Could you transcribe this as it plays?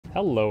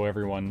Hello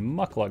everyone,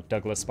 Muckluck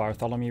Douglas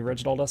Bartholomew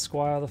Reginald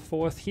Esquire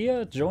IV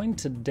here, joined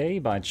today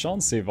by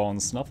Chauncey Von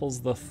Snuffles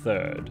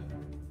III.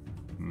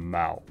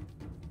 Mal.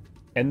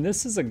 And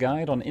this is a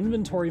guide on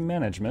inventory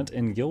management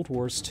in Guild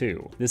Wars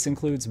 2. This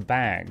includes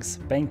bags,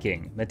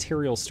 banking,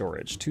 material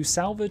storage, to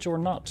salvage or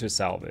not to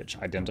salvage,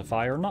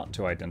 identify or not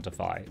to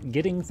identify,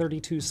 getting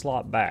 32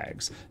 slot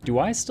bags, do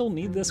I still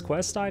need this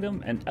quest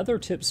item, and other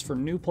tips for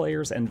new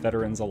players and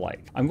veterans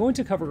alike. I'm going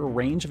to cover a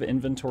range of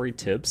inventory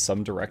tips,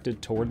 some directed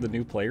toward the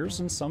new players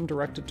and some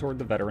directed toward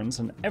the veterans,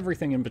 and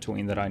everything in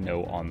between that I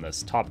know on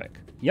this topic.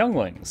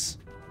 Younglings.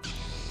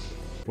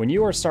 When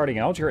you are starting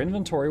out, your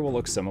inventory will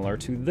look similar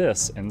to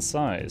this in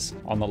size.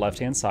 On the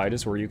left-hand side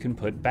is where you can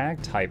put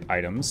bag-type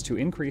items to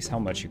increase how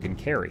much you can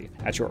carry.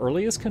 At your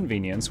earliest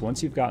convenience,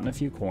 once you've gotten a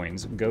few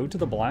coins, go to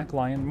the Black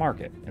Lion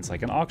Market. It's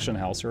like an auction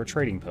house or a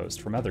trading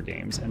post from other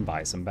games, and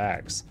buy some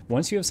bags.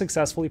 Once you have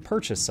successfully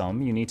purchased some,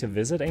 you need to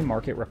visit a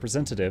market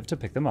representative to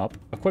pick them up,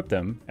 equip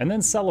them, and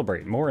then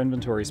celebrate more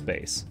inventory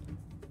space.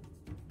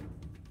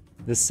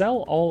 The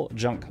Sell All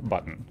Junk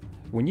button.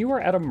 When you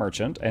are at a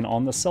merchant and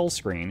on the sell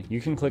screen,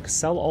 you can click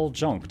Sell All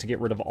Junk to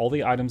get rid of all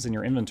the items in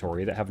your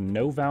inventory that have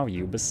no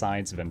value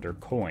besides vendor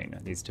coin.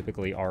 These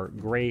typically are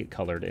gray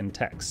colored in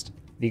text.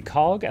 The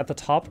cog at the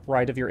top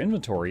right of your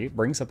inventory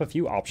brings up a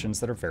few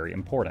options that are very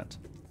important.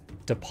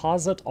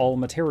 Deposit all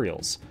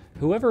materials.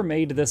 Whoever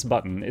made this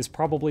button is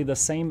probably the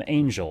same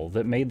angel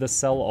that made the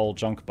Sell All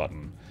Junk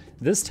button.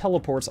 This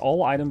teleports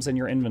all items in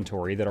your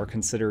inventory that are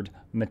considered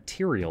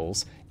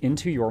materials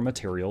into your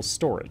materials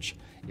storage.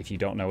 If you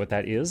don't know what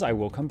that is, I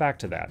will come back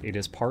to that. It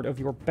is part of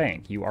your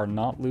bank. You are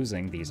not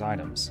losing these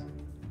items.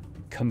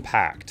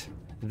 Compact.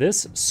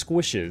 This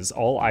squishes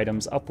all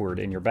items upward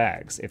in your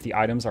bags. If the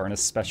items are in a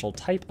special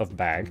type of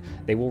bag,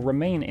 they will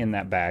remain in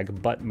that bag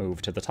but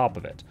move to the top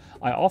of it.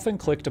 I often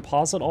click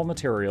Deposit All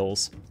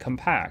Materials,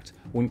 Compact,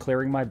 when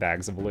clearing my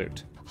bags of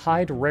loot.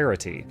 Hide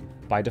Rarity.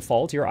 By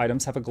default, your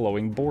items have a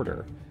glowing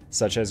border,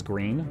 such as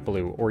green,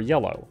 blue, or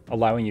yellow,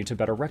 allowing you to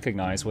better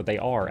recognize what they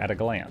are at a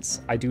glance.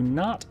 I do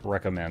not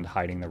recommend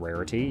hiding the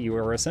rarity. You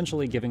are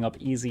essentially giving up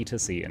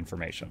easy-to-see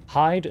information.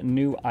 Hide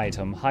New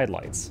Item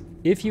Highlights.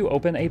 If you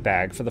open a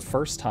bag for the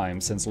first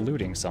time since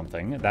looting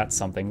something, that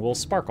something will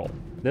sparkle.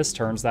 This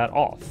turns that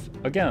off.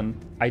 Again,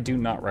 I do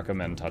not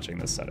recommend touching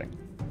this setting.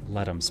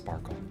 Let them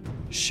sparkle.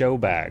 Show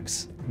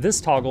bags.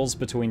 This toggles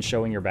between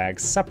showing your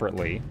bags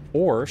separately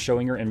or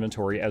showing your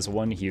inventory as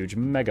one huge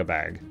mega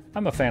bag.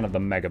 I'm a fan of the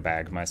mega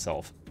bag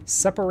myself.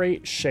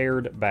 Separate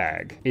shared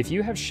bag. If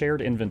you have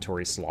shared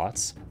inventory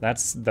slots,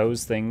 that's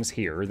those things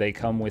here. They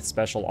come with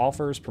special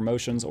offers,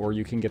 promotions, or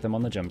you can get them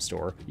on the gem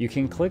store. You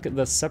can click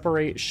the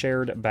Separate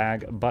Shared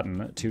Bag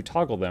button to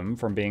toggle them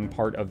from being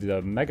part of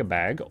the mega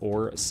bag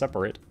or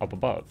separate up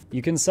above.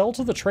 You can sell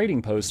to the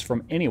trading post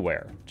from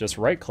anywhere. Just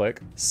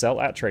right-click, Sell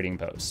at Trading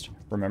Post.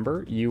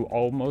 Remember, you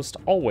almost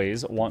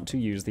always want to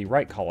use the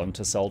right column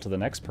to sell to the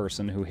next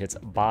person who hits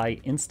buy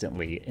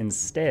instantly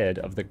instead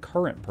of the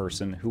current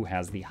person who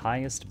has the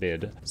highest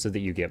bid so that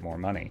you get more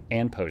money,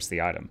 and post the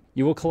item.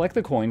 You will collect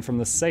the coin from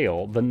the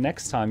sale the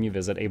next time you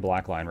visit a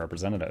Black Line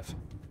representative.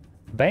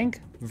 Bank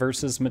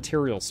versus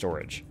material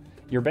storage.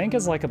 Your bank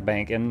is like a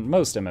bank in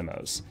most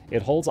MMOs.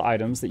 It holds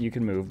items that you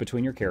can move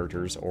between your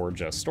characters or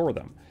just store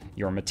them.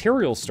 Your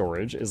material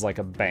storage is like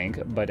a bank,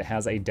 but it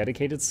has a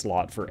dedicated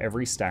slot for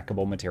every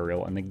stackable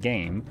material in the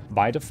game,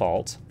 by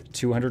default,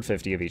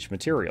 250 of each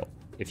material.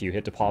 If you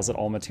hit Deposit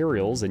All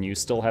Materials and you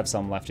still have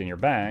some left in your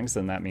bags,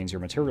 then that means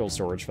your material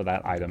storage for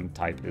that item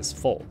type is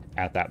full.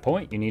 At that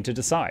point, you need to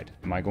decide,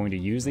 am I going to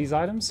use these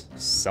items,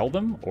 sell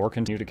them, or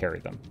continue to carry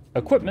them?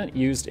 Equipment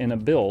used in a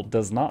build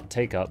does not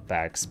take up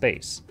bag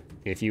space.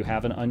 If you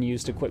have an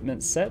unused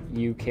equipment set,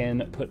 you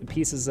can put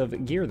pieces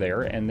of gear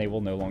there and they will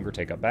no longer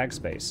take up bag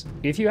space.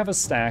 If you have a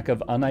stack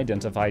of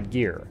unidentified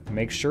gear,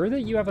 make sure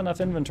that you have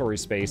enough inventory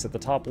space at the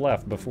top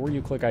left before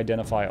you click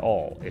Identify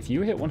All. If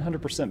you hit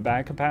 100%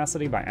 bag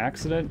capacity by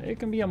accident, it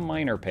can be a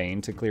minor pain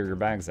to clear your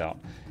bags out.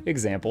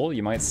 Example,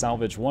 you might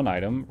salvage one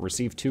item,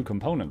 receive 2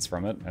 components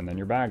from it, and then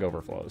your bag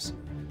overflows.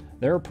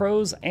 There are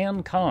pros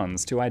and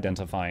cons to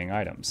identifying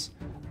items.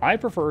 I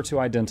prefer to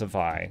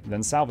identify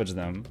than salvage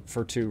them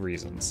for 2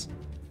 reasons.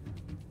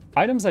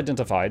 Items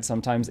identified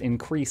sometimes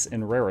increase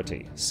in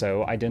rarity,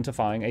 so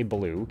identifying a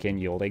blue can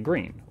yield a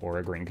green, or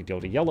a green could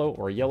yield a yellow,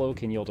 or a yellow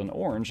can yield an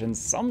orange, and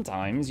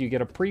sometimes you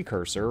get a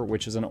precursor,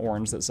 which is an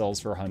orange that sells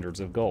for hundreds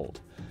of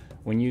gold.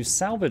 When you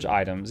salvage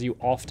items, you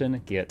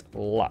often get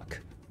luck,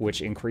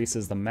 which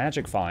increases the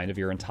magic find of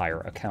your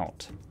entire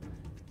account.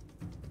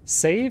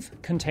 Save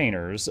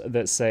containers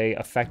that say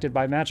affected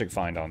by magic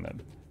find on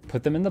them.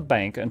 Put them in the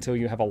bank until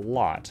you have a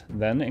lot,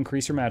 then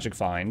increase your magic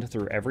find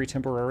through every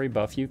temporary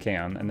buff you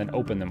can, and then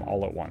open them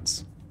all at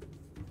once.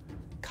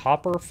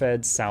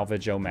 Copper-fed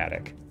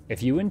salvage-o-matic.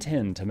 If you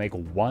intend to make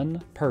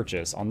one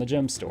purchase on the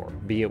gem store,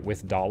 be it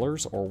with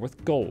dollars or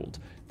with gold,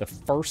 the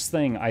first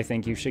thing I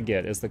think you should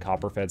get is the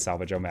copper-fed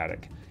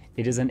salvage-o-matic.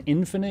 It is an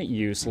infinite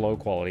use,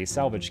 low-quality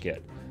salvage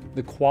kit.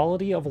 The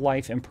quality of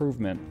life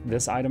improvement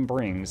this item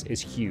brings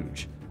is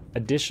huge.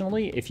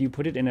 Additionally, if you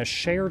put it in a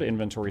shared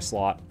inventory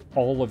slot,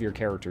 all of your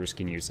characters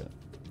can use it.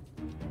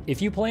 If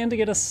you plan to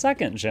get a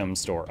second gem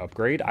store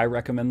upgrade, I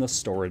recommend the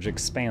Storage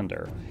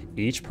Expander.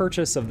 Each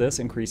purchase of this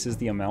increases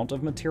the amount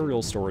of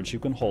material storage you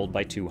can hold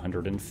by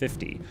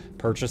 250.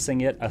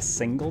 Purchasing it a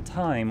single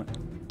time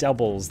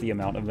doubles the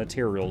amount of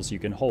materials you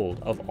can hold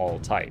of all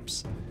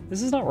types.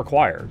 This is not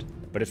required,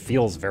 but it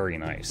feels very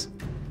nice.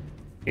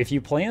 If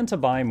you plan to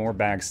buy more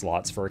bag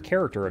slots for a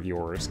character of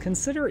yours,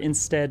 consider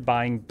instead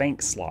buying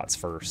bank slots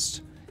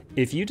first.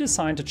 If you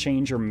decide to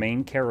change your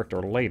main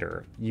character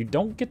later, you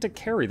don't get to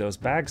carry those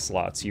bag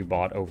slots you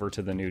bought over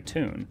to the new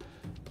toon,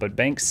 but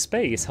bank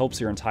space helps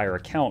your entire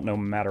account no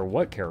matter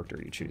what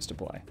character you choose to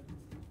play.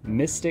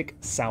 Mystic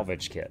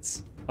Salvage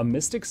Kits. A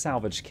Mystic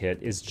Salvage Kit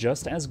is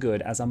just as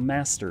good as a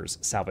Master's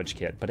Salvage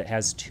Kit, but it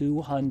has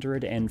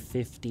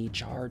 250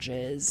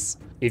 charges.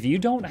 If you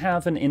don't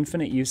have an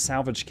infinite use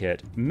Salvage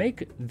Kit,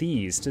 make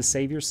these to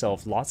save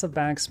yourself lots of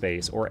bag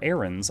space or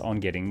errands on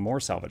getting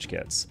more Salvage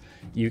Kits.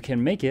 You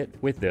can make it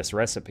with this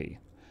recipe.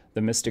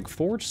 The Mystic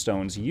Forge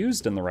Stones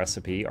used in the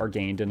recipe are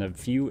gained in a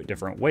few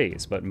different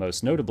ways, but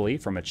most notably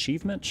from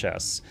achievement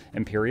chests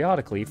and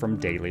periodically from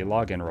daily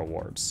login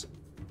rewards.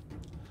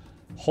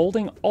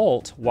 Holding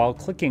Alt while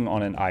clicking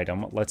on an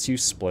item lets you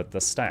split the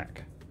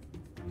stack.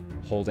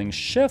 Holding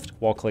Shift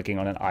while clicking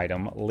on an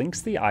item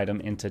links the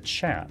item into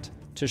chat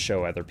to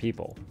show other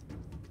people.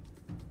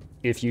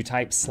 If you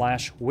type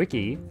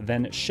 /wiki,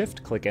 then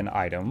shift-click an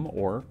item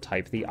or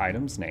type the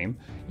item's name,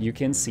 you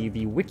can see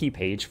the wiki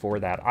page for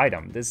that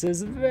item. This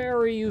is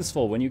very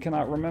useful when you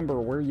cannot remember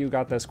where you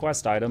got this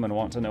quest item and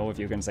want to know if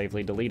you can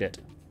safely delete it.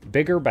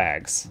 Bigger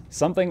bags.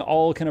 Something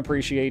all can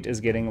appreciate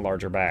is getting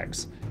larger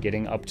bags.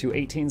 Getting up to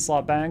 18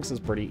 slot bags is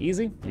pretty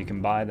easy. You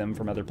can buy them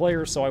from other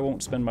players, so I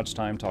won't spend much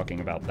time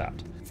talking about that.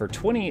 For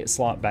 20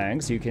 slot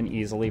bags, you can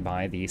easily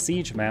buy the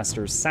Siege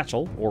Master's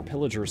Satchel or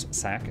Pillager's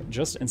Sack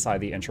just inside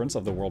the entrance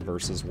of the World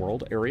vs.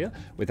 World area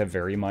with a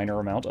very minor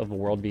amount of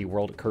World v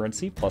World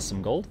currency plus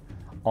some gold.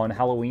 On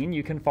Halloween,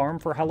 you can farm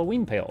for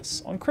Halloween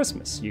pails. On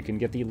Christmas, you can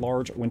get the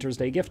large Winter's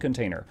Day gift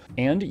container.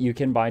 And you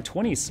can buy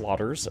 20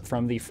 slaughters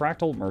from the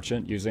Fractal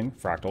Merchant using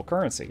Fractal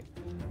currency.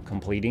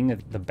 Completing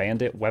the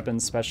Bandit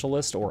Weapons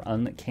Specialist or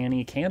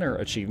Uncanny Canner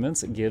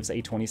achievements gives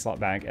a 20 slot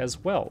bag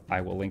as well.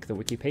 I will link the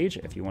wiki page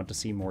if you want to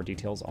see more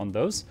details on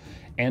those.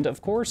 And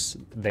of course,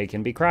 they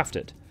can be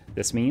crafted.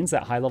 This means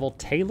that high-level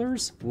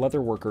tailors,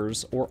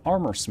 leatherworkers, or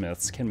armor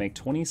smiths can make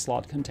 20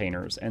 slot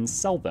containers and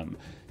sell them.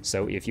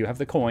 So if you have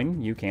the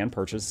coin, you can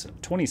purchase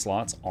 20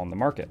 slots on the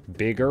market.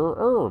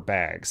 Bigger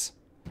bags.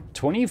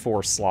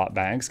 24 slot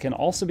bags can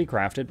also be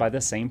crafted by the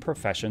same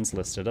professions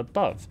listed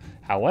above.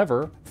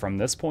 However, from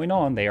this point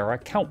on, they are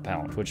account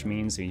bound, which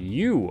means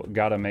you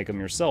gotta make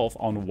them yourself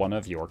on one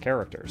of your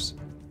characters.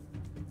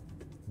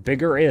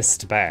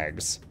 BiggerEST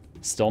bags.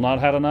 Still not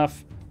had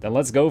enough? Then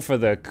let's go for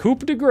the coup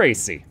de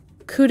grace.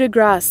 Coup de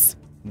grace.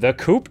 The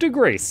Coup de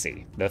Grace,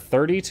 the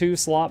 32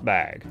 slot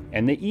bag.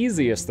 And the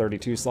easiest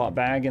 32 slot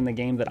bag in the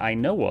game that I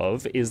know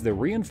of is the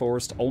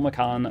Reinforced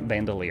Olmechan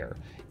Bandolier.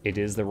 It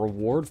is the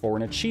reward for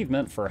an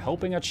achievement for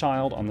helping a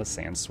child on the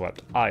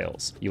Sand-Swept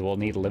Isles. You will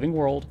need Living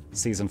World,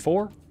 Season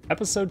 4,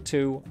 Episode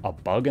 2, A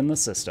Bug in the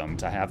System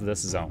to have this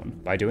zone.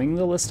 By doing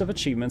the list of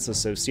achievements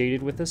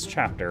associated with this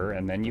chapter,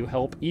 and then you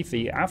help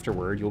Efi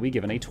afterward, you'll be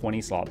given a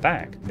 20 slot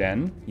bag.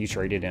 Then, you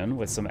trade it in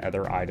with some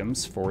other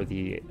items for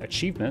the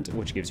achievement,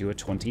 which gives you a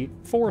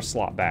 24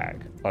 slot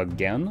bag.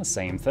 Again,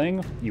 same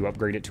thing, you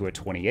upgrade it to a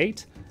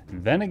 28,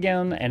 then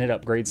again, and it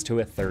upgrades to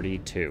a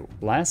 32.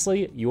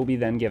 Lastly, you will be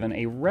then given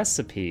a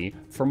recipe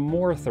for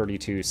more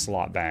 32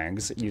 slot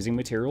bags using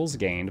materials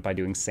gained by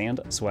doing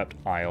Sand-Swept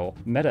Isle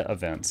meta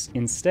events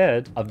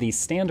instead of the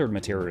standard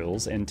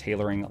materials in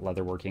tailoring,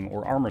 leatherworking,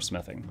 or armor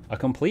smithing. A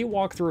complete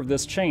walkthrough of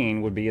this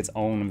chain would be its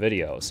own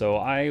video, so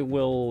I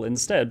will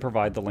instead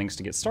provide the links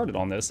to get started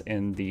on this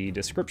in the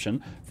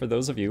description for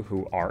those of you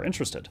who are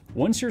interested.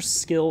 Once your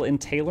skill in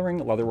tailoring,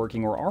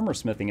 leatherworking, or armor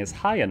smithing is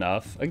high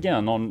enough,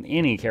 again, on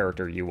any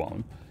character you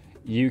own,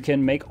 you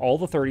can make all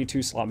the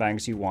 32 slot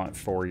bags you want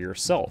for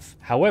yourself.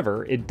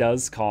 However, it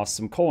does cost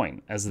some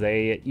coin, as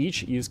they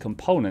each use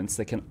components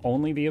that can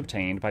only be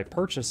obtained by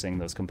purchasing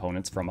those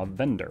components from a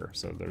vendor,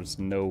 so there's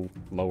no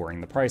lowering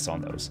the price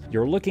on those.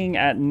 You're looking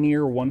at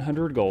near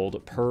 100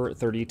 gold per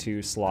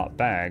 32 slot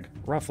bag,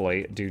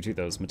 roughly, due to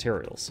those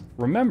materials.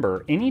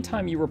 Remember,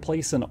 anytime you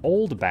replace an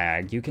old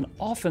bag, you can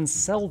often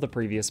sell the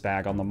previous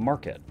bag on the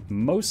market.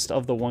 Most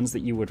of the ones that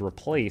you would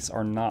replace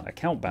are not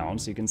account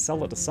bound, so you can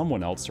sell it to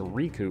someone else to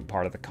recoup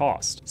part of the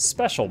cost.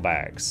 Special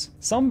bags.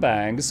 Some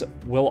bags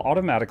will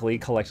automatically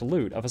collect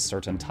loot of a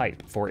certain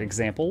type. For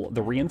example,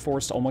 the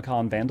Reinforced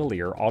Olmechan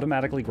Bandolier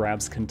automatically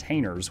grabs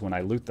containers when I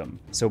loot them.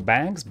 So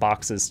bags,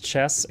 boxes,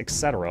 chests,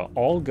 etc.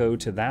 all go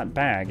to that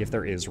bag if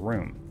there is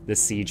room. The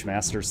Siege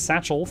Master's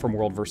Satchel from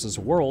World vs.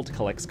 World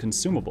collects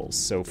consumables,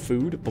 so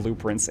food,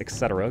 blueprints,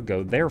 etc.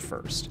 go there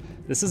first.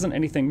 This isn't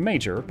anything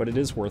major, but it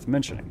is worth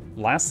mentioning.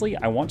 Lastly,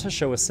 I want to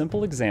show a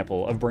simple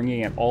example of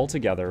bringing it all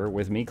together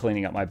with me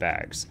cleaning up my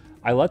bags.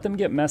 I let them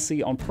get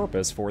messy on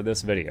purpose for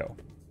this video.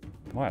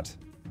 What?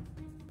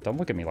 Don't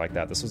look at me like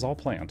that. This was all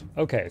planned.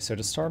 Okay, so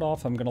to start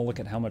off, I'm gonna look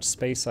at how much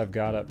space I've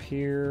got up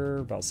here,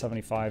 about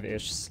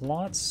 75-ish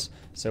slots.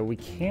 So we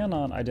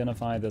cannot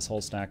identify this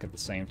whole stack at the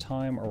same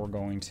time, or we're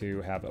going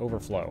to have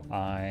overflow.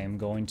 I'm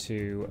going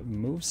to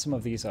move some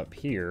of these up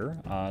here.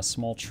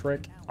 Small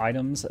trick,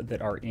 items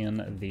that are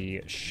in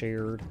the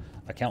shared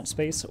account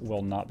space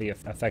will not be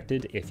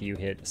affected if you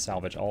hit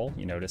salvage all.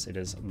 You notice it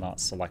is not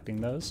selecting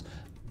those.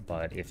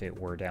 But if it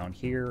were down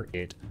here,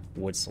 it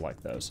would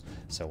select those.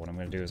 So what I'm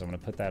going to do is I'm going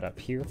to put that up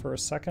here for a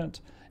second,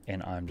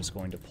 and I'm just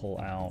going to pull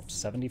out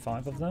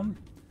 75 of them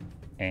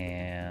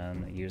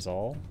and use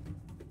all.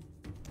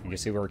 You can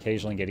see we're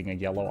occasionally getting a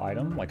yellow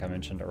item, like I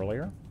mentioned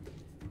earlier.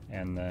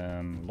 And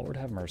then, Lord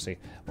have mercy,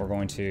 we're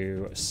going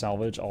to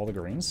salvage all the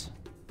greens.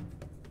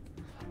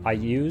 I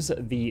use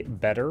the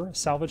better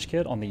salvage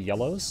kit on the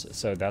yellows,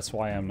 so that's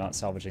why I'm not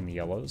salvaging the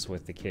yellows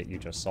with the kit you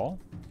just saw.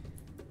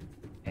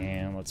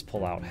 And let's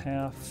pull out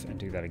half and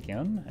do that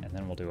again, and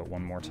then we'll do it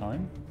one more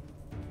time.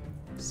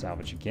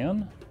 Salvage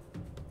again.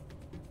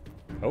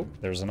 Oh,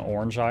 there's an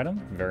orange item,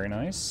 very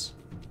nice.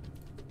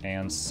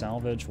 And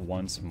salvage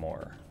once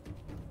more.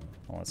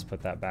 Well, let's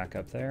put that back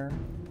up there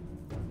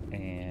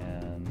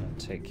and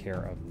take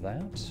care of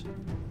that.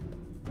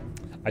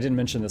 I didn't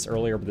mention this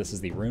earlier, but this is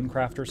the Rune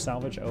Crafter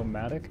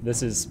salvage-o-matic.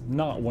 This is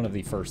not one of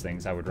the first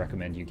things I would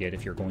recommend you get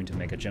if you're going to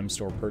make a gem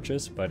store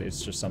purchase, but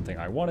it's just something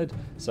I wanted,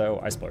 so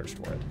I splurged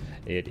for it.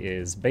 It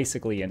is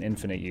basically an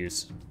infinite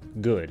use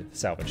good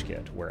salvage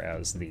kit,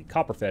 whereas the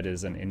Copperfed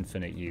is an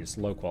infinite use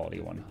low quality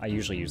one. I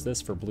usually use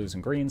this for blues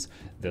and greens,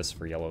 this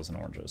for yellows and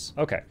oranges.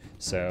 Okay,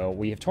 so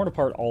we have torn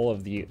apart all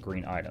of the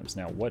green items.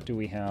 Now, what do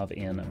we have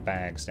in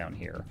bags down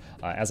here?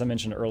 As I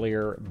mentioned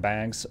earlier,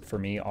 bags for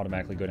me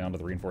automatically go down to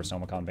the Reinforced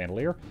Omicon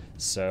Bandolier.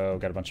 So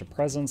got a bunch of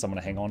presents. I'm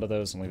going to hang on to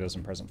those and leave those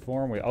in present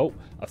form. Oh,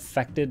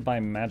 affected by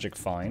Magic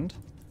Find.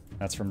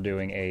 That's from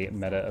doing a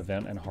meta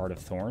event in Heart of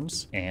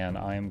Thorns, and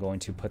I am going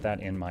to put that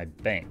in my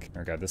bank.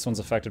 Okay, this one's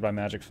affected by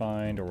Magic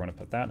Find, or we're gonna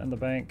put that in the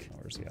bank.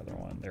 Where's the other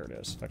one? There it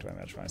is, affected by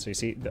Magic Find. So you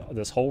see,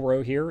 this whole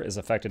row here is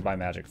affected by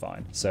Magic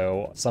Find.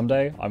 So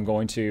someday I'm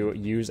going to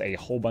use a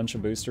whole bunch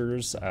of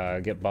boosters,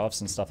 get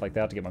buffs and stuff like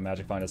that to get my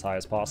Magic Find as high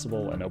as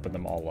possible and open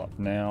them all up.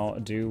 Now,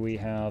 do we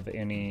have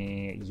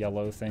any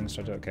yellow things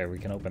to do? Okay, we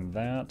can open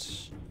that.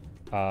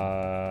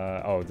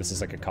 Oh, this is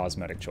like a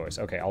cosmetic choice.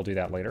 Okay, I'll do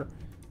that later.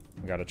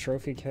 We got a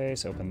trophy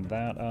case, open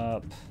that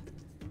up.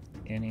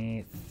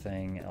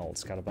 Anything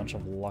else? Got a bunch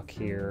of luck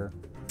here.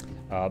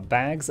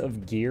 Bags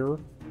of gear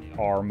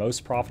are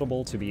most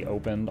profitable to be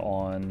opened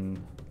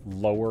on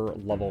lower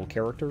level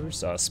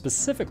characters,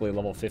 specifically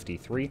level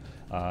 53,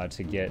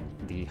 to get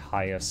the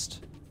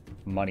highest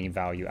money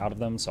value out of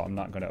them, so I'm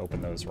not going to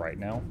open those right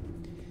now.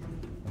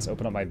 Let's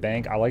open up my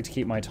bank. I like to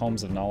keep my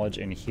Tomes of Knowledge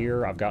in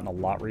here. I've gotten a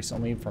lot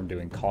recently from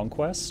doing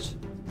Conquest.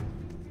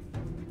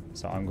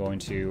 So I'm going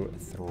to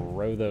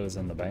throw those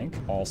in the bank.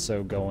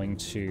 Also going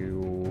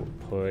to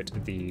put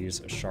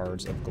these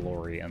Shards of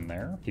Glory in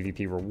there.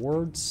 PvP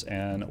rewards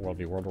and World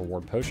v World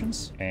reward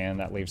potions. And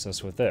that leaves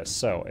us with this.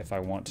 So if I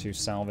want to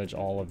salvage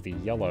all of the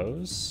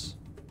yellows,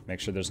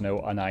 make sure there's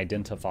no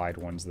unidentified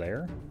ones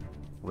there.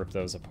 Rip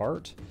those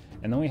apart.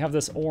 And then we have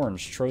this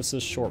orange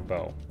Trosa's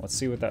Shortbow. Let's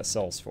see what that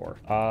sells for.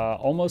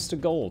 Almost a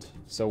gold,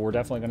 so we're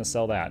definitely gonna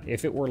sell that.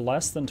 If it were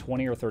less than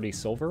 20 or 30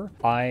 silver,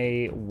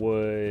 I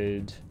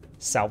would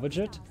salvage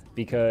it,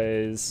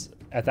 because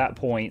at that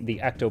point the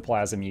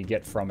ectoplasm you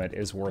get from it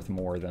is worth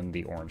more than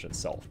the orange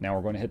itself. Now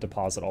we're going to hit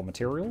deposit all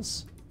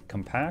materials,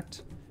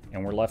 compact,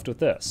 and we're left with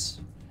this.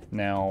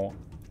 Now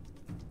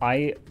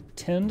I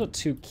tend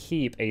to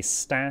keep a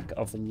stack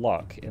of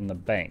luck in the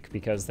bank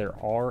because there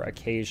are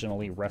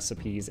occasionally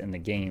recipes in the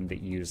game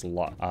that use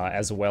luck,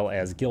 as well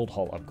as guild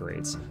hall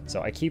upgrades.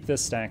 So I keep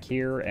this stack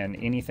here, and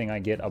anything I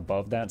get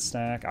above that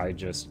stack I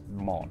just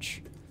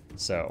launch.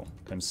 So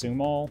consume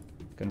all.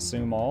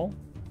 Consume all.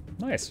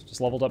 Nice, just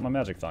leveled up my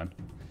Magic Find.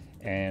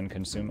 And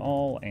consume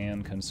all,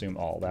 and consume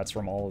all. That's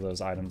from all of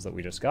those items that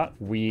we just got.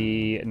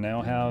 We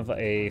now have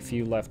a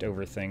few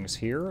leftover things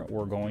here.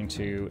 We're going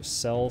to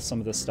sell some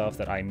of the stuff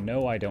that I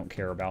know I don't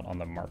care about on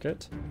the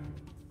market.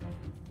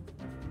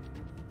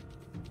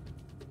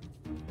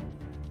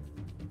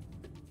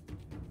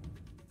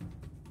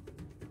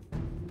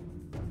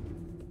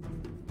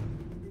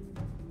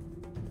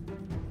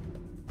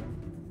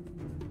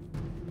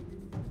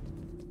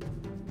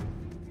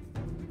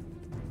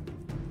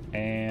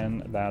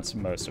 And that's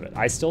most of it.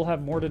 I still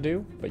have more to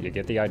do, but you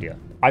get the idea.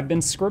 I've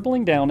been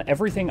scribbling down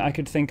everything I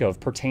could think of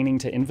pertaining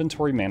to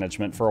inventory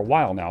management for a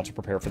while now to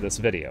prepare for this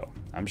video.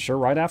 I'm sure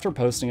right after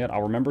posting it,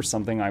 I'll remember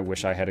something I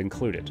wish I had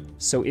included.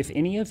 So if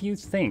any of you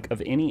think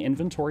of any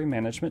inventory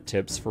management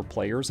tips for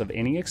players of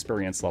any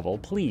experience level,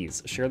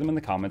 please share them in the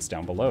comments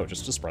down below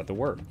just to spread the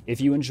word. If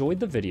you enjoyed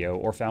the video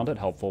or found it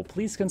helpful,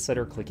 please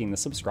consider clicking the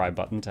subscribe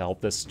button to help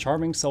this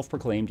charming,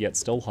 self-proclaimed yet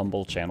still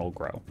humble channel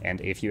grow.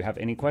 And if you have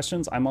any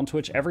questions, I'm on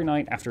Twitch every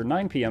night after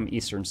 9 p.m.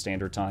 Eastern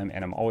Standard Time,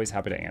 and I'm always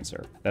happy to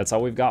answer. That's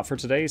all we've got for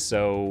today,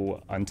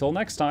 so until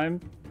next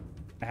time,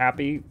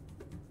 happy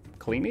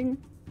cleaning?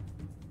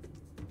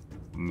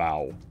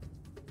 Mao.